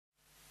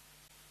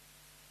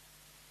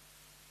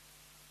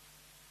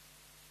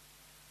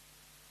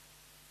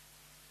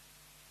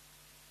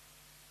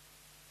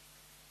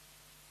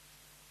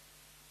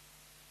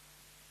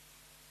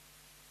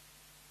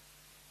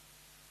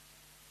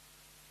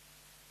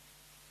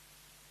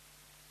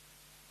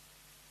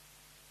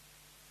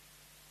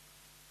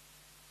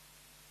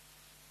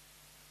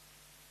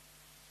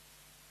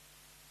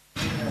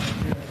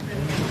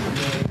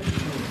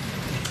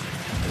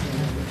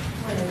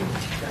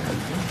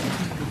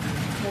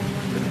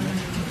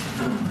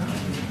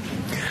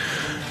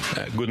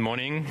Good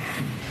morning.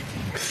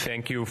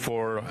 Thank you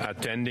for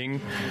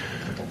attending.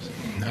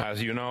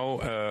 As you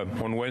know,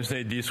 on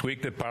Wednesday this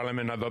week, the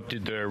Parliament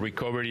adopted the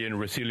Recovery and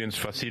Resilience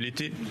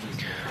Facility,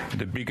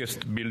 the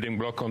biggest building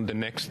block on the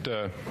next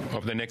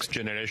of the next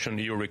generation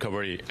EU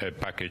recovery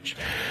package.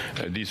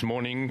 This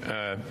morning,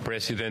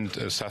 President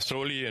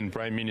Sassoli and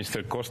Prime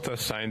Minister Costa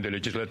signed the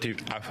legislative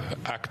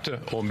act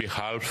on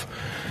behalf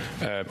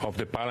of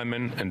the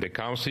Parliament and the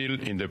Council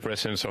in the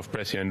presence of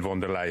President von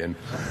der Leyen.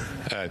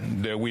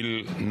 They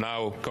will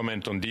now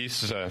comment on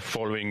this,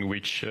 following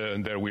which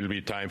there will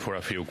be time for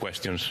a few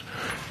questions.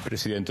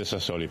 Presidente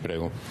Sassoli,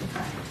 prego.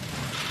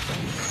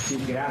 Sì,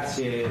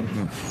 grazie.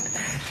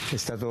 È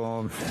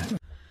stato...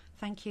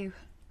 Thank you.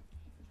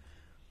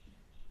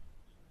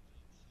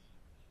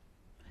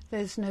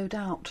 There's no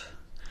doubt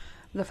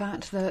the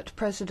fact that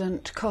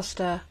President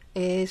Costa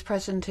is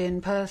present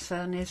in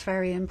person is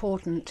very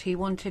important. He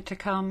wanted to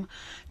come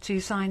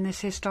to sign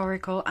this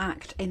historical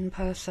act in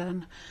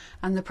person,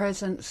 and the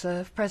presence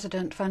of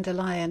President von der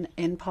Leyen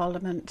in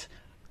Parliament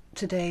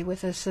today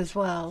with us as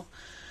well,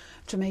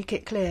 to make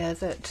it clear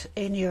that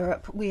in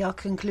Europe we are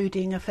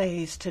concluding a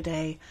phase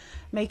today,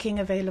 making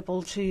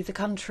available to the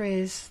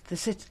countries,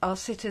 our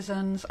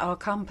citizens, our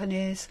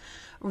companies,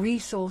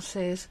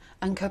 resources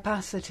and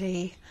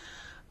capacity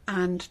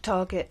and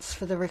targets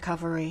for the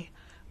recovery.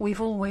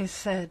 We've always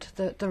said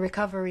that the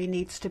recovery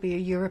needs to be a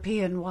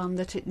European one,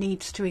 that it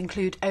needs to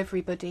include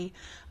everybody.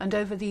 And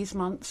over these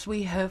months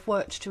we have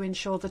worked to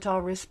ensure that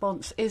our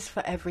response is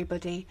for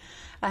everybody.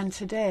 And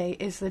today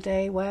is the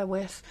day where,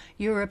 with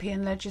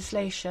European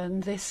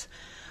legislation, this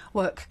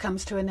work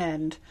comes to an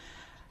end.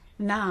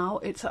 Now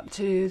it's up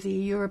to the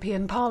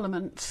European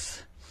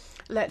parliaments.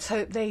 Let's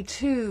hope they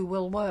too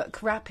will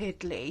work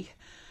rapidly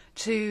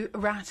to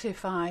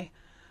ratify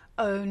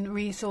own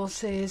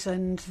resources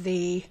and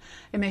the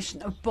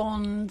emission of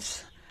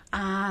bonds,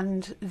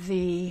 and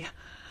the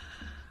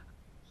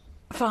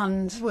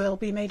funds will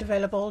be made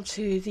available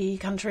to the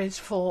countries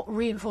for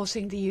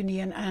reinforcing the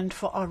union and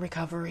for our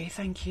recovery.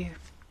 Thank you.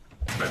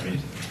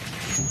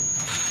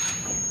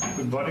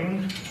 Good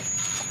morning.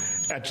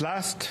 At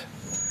last,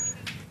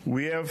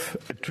 we have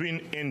a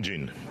twin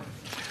engine,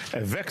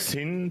 a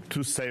vaccine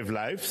to save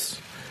lives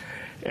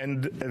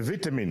and a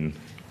vitamin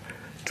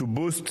to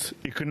boost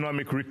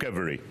economic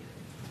recovery.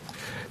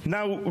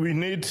 Now we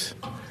need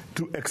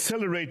to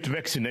accelerate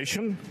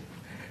vaccination,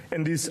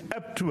 and it is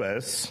up to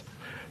us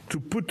to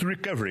put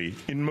recovery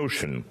in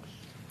motion.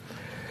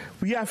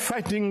 We are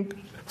fighting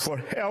for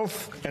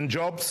health and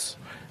jobs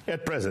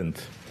at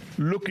present,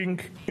 looking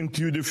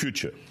into the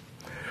future.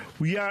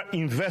 We are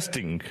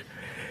investing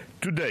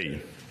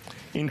today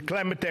in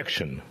climate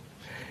action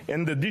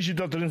and the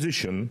digital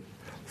transition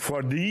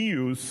for the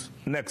EU's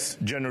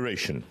next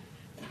generation.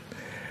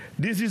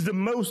 This is the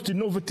most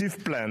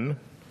innovative plan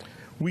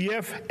we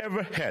have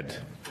ever had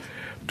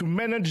to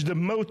manage the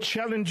most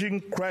challenging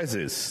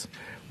crisis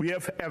we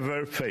have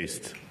ever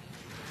faced.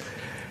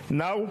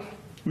 Now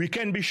we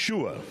can be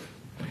sure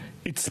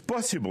it's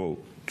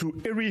possible to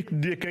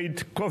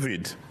eradicate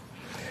COVID,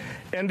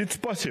 and it's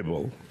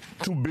possible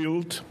to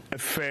build a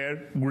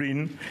fair,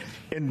 green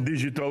and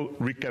digital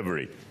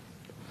recovery.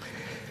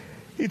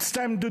 It's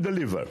time to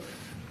deliver.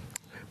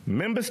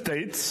 Member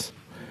States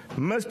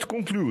must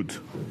conclude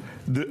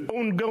the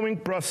ongoing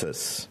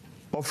process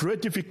of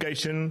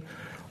ratification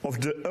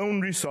of the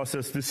own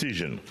resources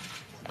decision.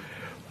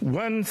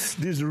 Once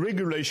this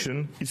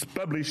regulation is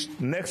published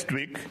next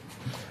week,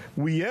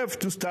 we have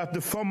to start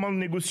the formal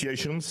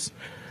negotiations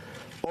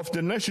of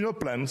the national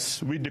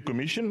plans with the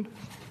Commission,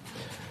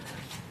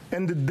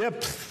 and the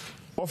depth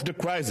of the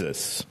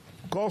crisis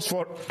calls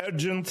for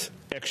urgent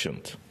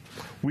action.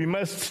 We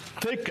must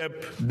take up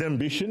the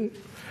ambition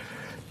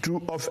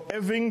of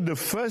having the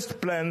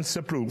first plans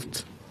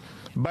approved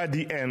by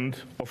the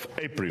end of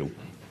April.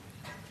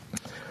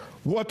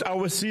 What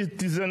our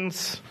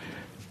citizens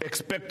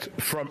expect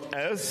from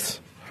us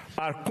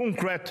are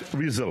concrete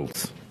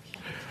results: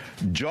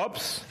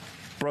 jobs,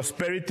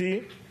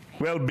 prosperity,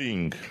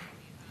 well-being.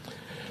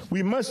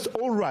 We must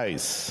all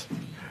rise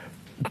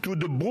to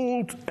the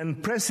bold,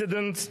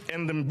 unprecedented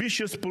and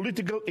ambitious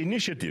political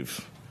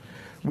initiative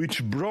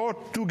which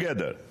brought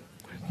together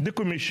the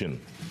Commission,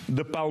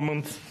 the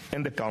Parliament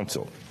and the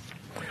Council.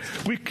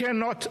 We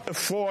cannot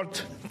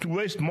afford to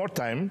waste more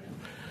time.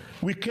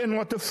 We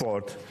cannot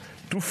afford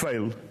to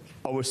fail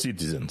our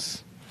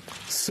citizens.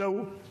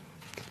 So,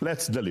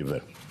 let's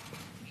deliver.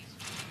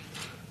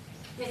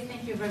 Yes,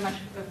 thank you very much.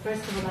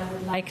 First of all, I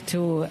would like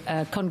to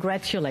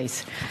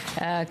congratulate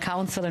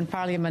Council and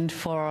Parliament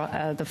for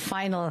the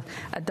final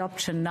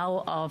adoption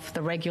now of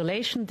the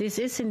regulation. This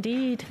is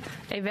indeed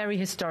a very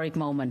historic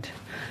moment.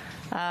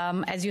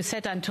 As you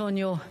said,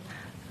 António,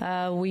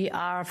 we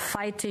are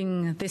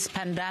fighting this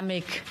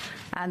pandemic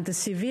and the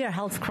severe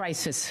health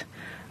crisis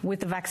with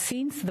the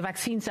vaccines. The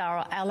vaccines are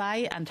our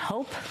ally and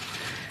hope.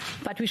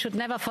 But we should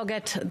never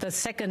forget the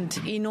second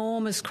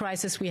enormous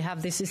crisis we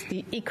have. This is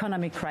the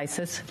economic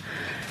crisis.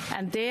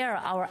 And there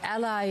our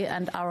ally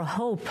and our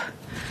hope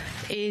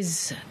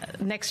is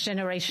Next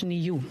Generation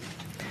EU.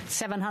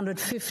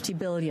 750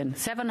 billion.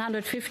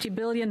 750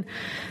 billion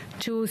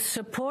to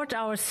support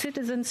our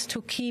citizens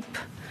to keep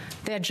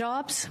their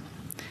jobs,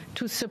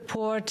 to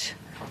support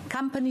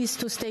companies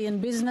to stay in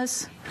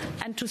business,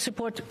 and to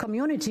support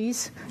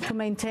communities to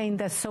maintain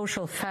their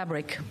social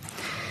fabric.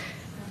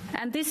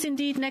 And this,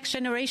 indeed, Next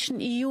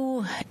Generation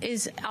EU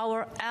is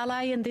our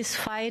ally in this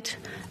fight,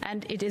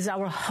 and it is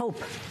our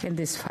hope in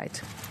this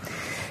fight.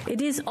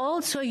 It is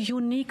also a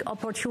unique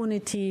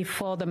opportunity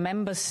for the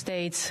member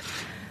states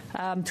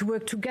to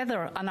work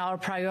together on our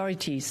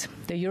priorities,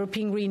 the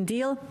European Green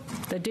Deal,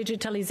 the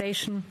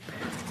digitalization,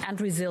 and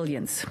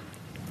resilience.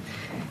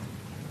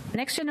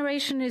 Next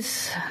Generation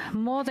is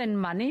more than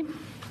money.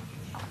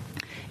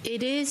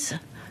 It is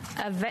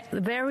a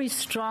very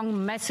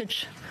strong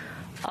message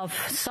of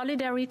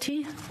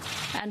solidarity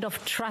and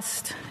of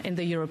trust in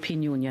the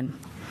European Union.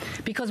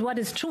 Because what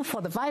is true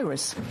for the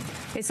virus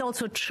is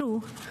also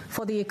true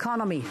for the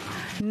economy.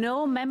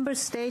 No member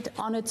state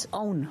on its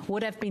own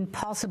would have been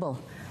possible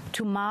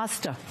to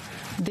master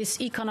this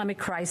economic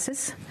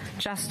crisis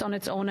just on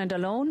its own and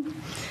alone,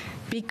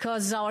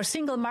 because our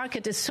single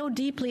market is so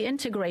deeply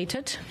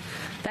integrated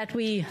that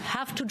we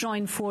have to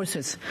join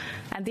forces.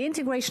 And the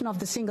integration of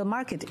the single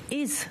market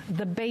is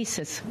the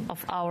basis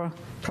of our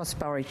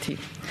prosperity.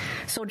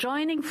 So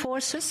joining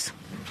forces,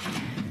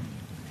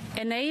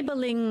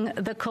 enabling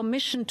the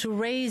Commission to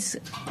raise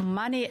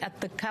money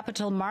at the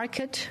capital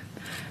market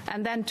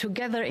and then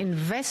together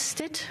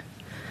invest it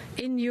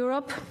in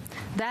Europe,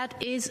 that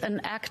is an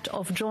act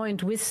of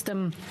joint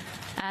wisdom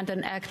and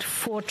an act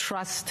for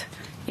trust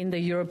in the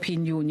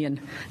European Union.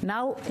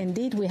 Now,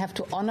 indeed, we have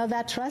to honor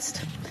that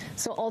trust.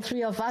 So all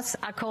three of us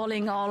are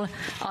calling on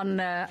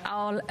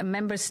all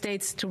member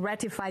states to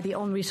ratify the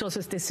own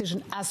resources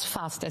decision as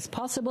fast as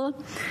possible.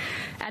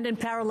 And in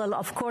parallel,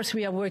 of course,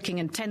 we are working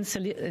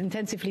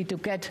intensively to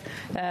get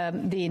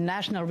the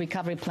national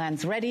recovery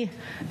plans ready.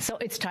 So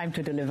it's time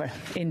to deliver,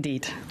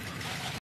 indeed.